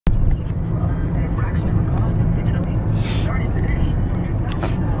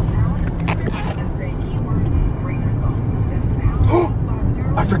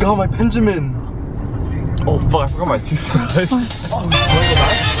Oh, my Benjamin. Oh fuck, I forgot my toothbrush. Oh, you wanna go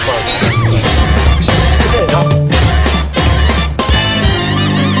back?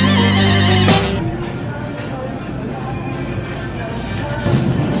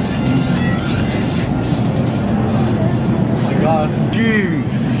 Oh my god.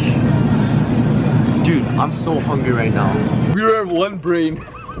 Dude, I'm so hungry right now. We are one brain.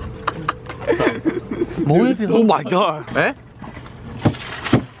 Oh my god. Eh?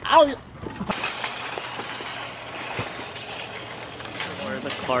 Ow! The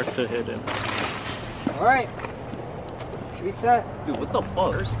car to hit him. Alright. Should we set? Dude, what the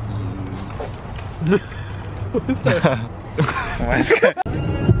fuck?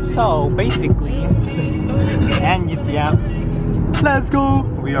 So basically, and yeah, Let's go!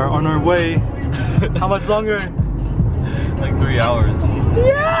 We are on our way. how much longer? Like 3 hours.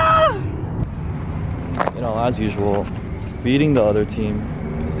 Yeah! You know, as usual, beating the other team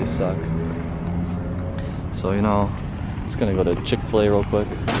because they suck. So, you know, just gonna go to Chick-fil-A real quick.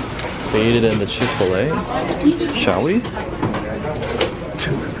 Bait it in the Chick-fil-A. Shall we?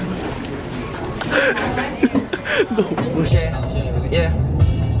 무시해. Yeah.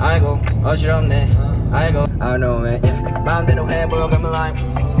 아이고 어지럽네. 아이고. I don't know, man. Yeah. 마음대로 해보여 가면 like.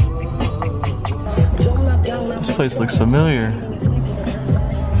 This place looks familiar.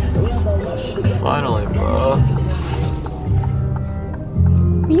 Finally, bro.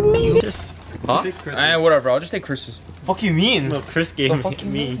 We made it. Huh? Whatever, I'll just take Chris's. Fuck you mean? No, Chris gave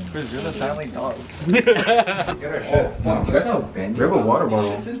me. Chris, you're the family dog. You guys have a bench? We have a water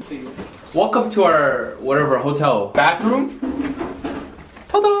bottle. Welcome to our, whatever, hotel. Bathroom?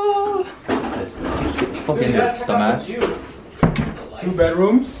 Ta-da! Fucking dumbass. 2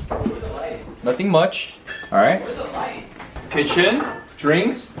 bedrooms. Nothing much. Alright. Kitchen.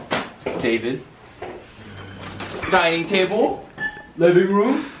 Drinks. David. Dining table. Living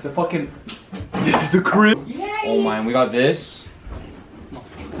room. The fucking... This is the crib. Oh man, we got this.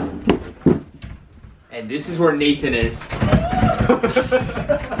 And this is where Nathan is.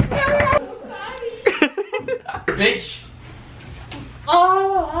 Bitch.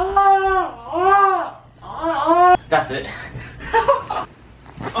 That's it.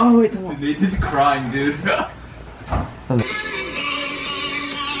 Oh wait, Dude, Nathan's crying, dude.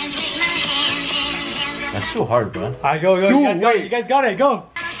 That's too hard, bro. Alright, go. Dude, You guys got it. Go.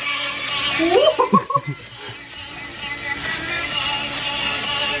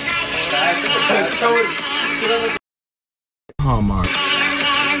 Oh my.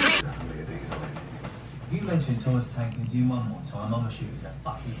 You mentioned Thomas Tank and Zoom one more, so I'm not sure that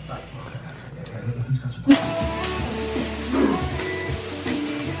fucking fake.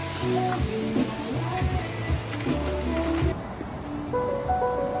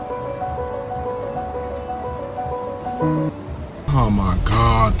 Oh my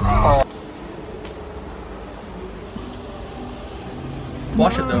god, bro.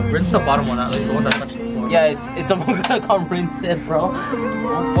 Wash it though. Rinse the bottom one at least, the one that touched the floor. Yeah, is someone gonna come rinse it, bro?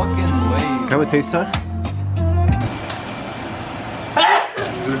 No fucking way. Can I have a taste test?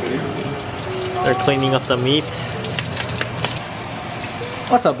 They're cleaning up the meat.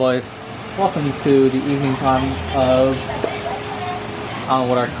 What's up, boys? Welcome to the evening time of I don't know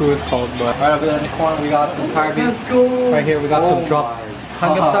what our crew is called, but right over there in the corner we got some carby. Right here we got some drop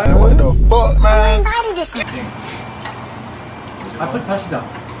samgyeopsal. What the fuck, man? I put gochujang.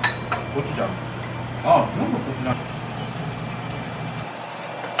 고추장. 아, 그런 거 고추장.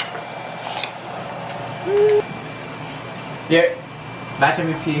 Here, match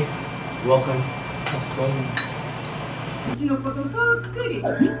MVP. Welcome.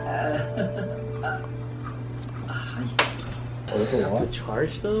 To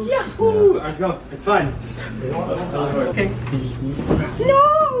charge those? Woo! Let's go. It's fine. Okay.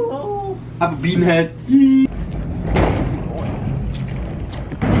 No! I have a beanhead.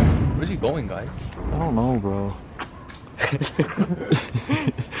 Where's he going, guys? I don't know, bro.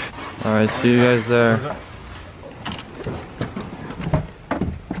 Alright, see you guys there.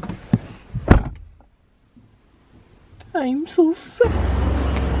 I'm so sad.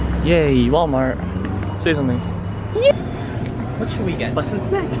 Yay, Walmart. Say something. What should we get? Bussin'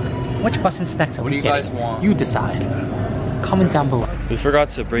 snacks. Which bussin' snacks are What do we you guys getting? want? You decide. Comment down below. We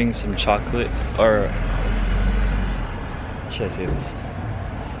forgot to bring some chocolate, or how should I say this?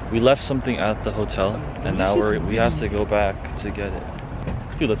 We left something at the hotel, and now we have to go back to get it.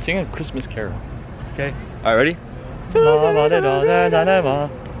 Dude, let's sing a Christmas carol. Okay. Alright, ready? Dude,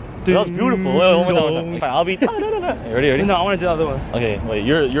 that was beautiful. Wait, one more time. Fine, I'll be. Ready? No, I want to do the other one. Okay, wait,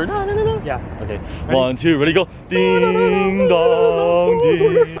 you're Yeah. Okay, ready? 1, 2, ready, go. Ding dong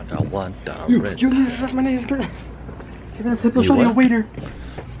ding. I want the red. That's my name is Kurt. Give me the tip. You Show me a what? waiter.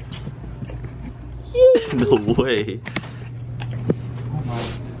 No way.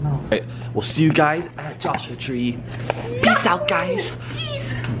 Alright, we'll see you guys at Joshua Tree. Peace out, guys.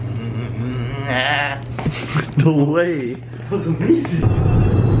 Peace. No way. That was amazing.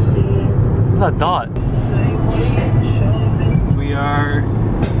 What's that dot? We are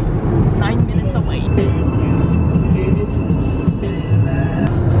 9 minutes away.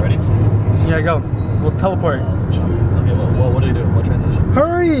 Ready? Yeah, go. We'll teleport. Okay, what do you do? What transition?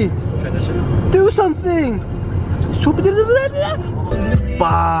 Hurry! Transition. Do something!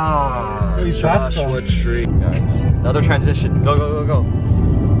 Wow! Joshua Tree. Guys, another transition. Go, go, go, go.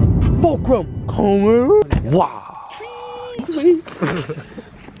 Fulcrum! Wow! Wait.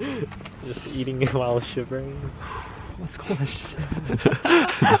 Just eating while shivering. Let's go.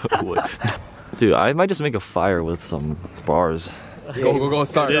 No way. Dude, I might just make a fire with some bars. Go,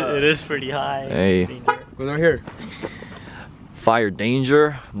 start. It is pretty high. Hey. Go down here. Fire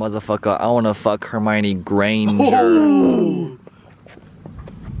danger, motherfucker. I wanna fuck Hermione Granger.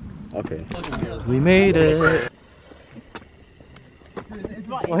 Okay. We made it.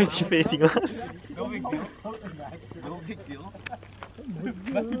 Why are you facing us? No big deal.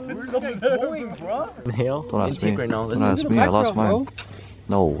 Inhale. Don't ask me. Right now. Don't ask me. I lost mine. Bro.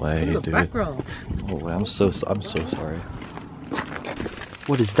 No way, Look at the dude. background. No way. I'm so sorry.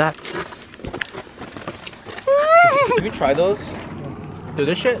 What is that? Have you tried those? Dude,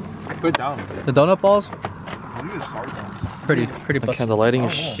 this shit. Put it down. The donut balls. Look at the sour down. Pretty Okay, busted. the lighting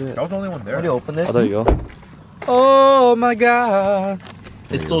is shit. That was the only one there. How do you open this? Oh, there you go. Oh my god.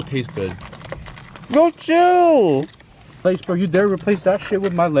 It still tastes good. Bro, chill. Lace, bro, you dare replace that shit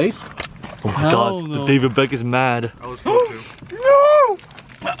with my lace? Oh my god, no. David Beck is mad. That was cool too.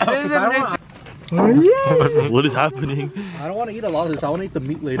 What is happening? I don't want to eat a lot of this. I want to eat the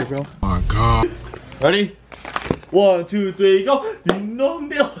meat later, bro. Oh my god. Ready? 1, 2, 3, go! Ding dong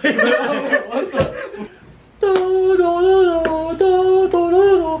ding.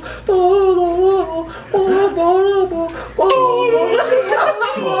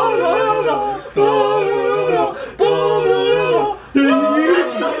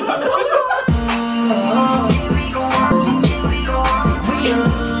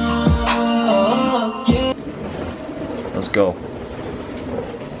 Let's go.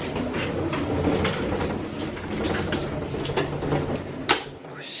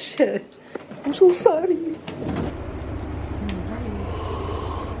 Shit. I'm so sorry.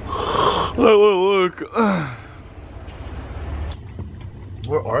 Look.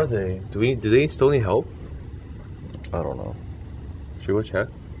 Where are they? Do they still need help? I don't know. Should we check?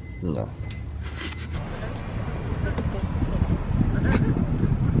 No.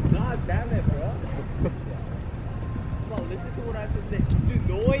 God damn it, bro. Come on, listen to what I have to say. Dude,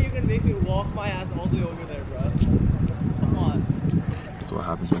 no way you're gonna make me walk my ass all the way over there, bro. Come on. That's what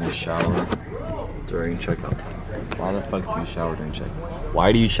happens when you shower during checkout time. Why the fuck do you shower during checkout?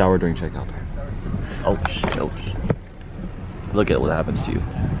 Why do you shower during checkout time? Oh shit, oh shit. Look at what happens to you.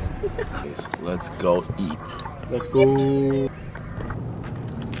 Let's go eat. Let's go.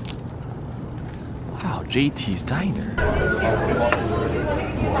 Wow, JT's Diner.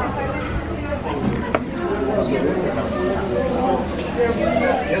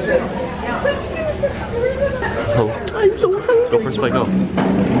 Oh. I'm so hungry. Go first, Spike, go.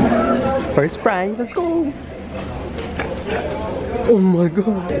 First Sprite, let's go. Oh my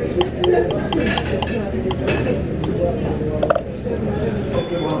god.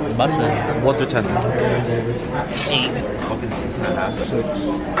 Busted. 1 to 10. 8. Fucking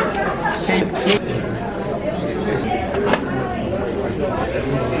 6.5. 6.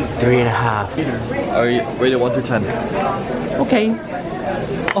 3.5. Are you rated 1 through 10? Okay.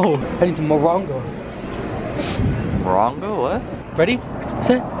 Oh, heading to Morongo. Morongo, what? Ready?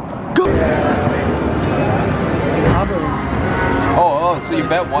 Set. Go. Oh, so you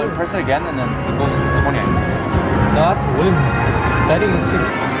bet one person again and then it goes to 20. No, that's win. Betting is 60.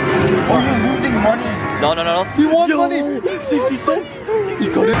 Oh, you're losing money. No. You won money. 60 cents. You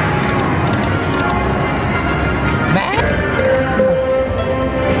got it.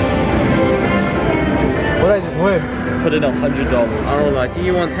 What did I just win? Put in $100. I don't know, I think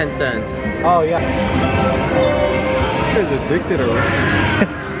you won 10 cents. Oh, yeah. This guy's addicted already.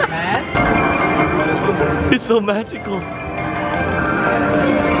 It's so magical.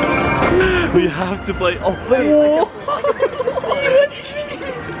 We have to play. Oh, whoa.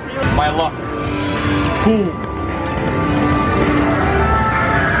 My luck. Boom.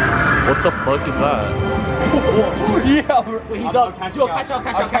 What the fuck is that? Yeah, he's up. Yo, cash out. I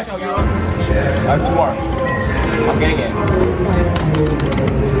have 2 more. I'm getting it.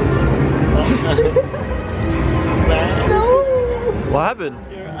 What happened?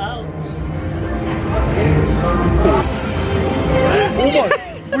 You're out.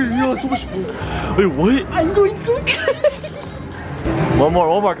 Wait, what? I'm going to. One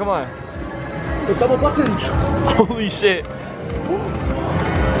more, come on. The double button. Holy shit.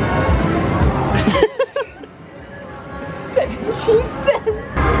 17 cents.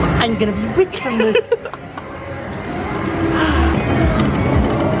 I'm gonna be rich from this.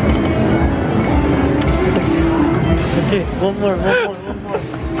 Okay, one more.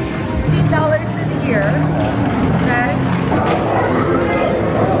 $15 in here. Okay.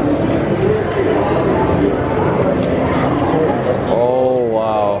 Oh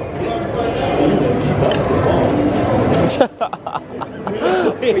wow.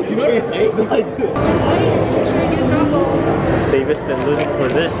 Wait, do you know what to take? No, I do. David's been losing for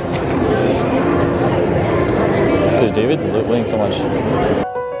this. Dude, David's winning so much.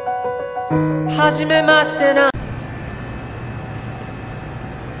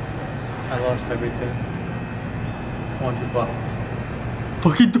 I lost everything. $200.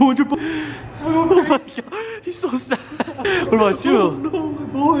 Fucking 200 bucks. Oh my god, he's so sad. What about you? No, my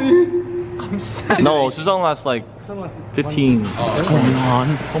boy. I'm sad. No, Suzanne lasts like 15. What's going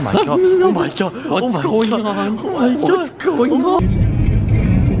on? Oh my god. Oh my god. What's going on? Oh my god. What's going on?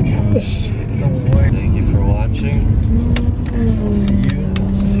 Thank you for watching.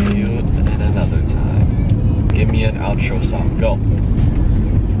 We'll see you at another time. Give me an outro song. Go.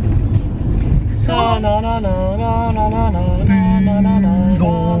 Na na na na na na na.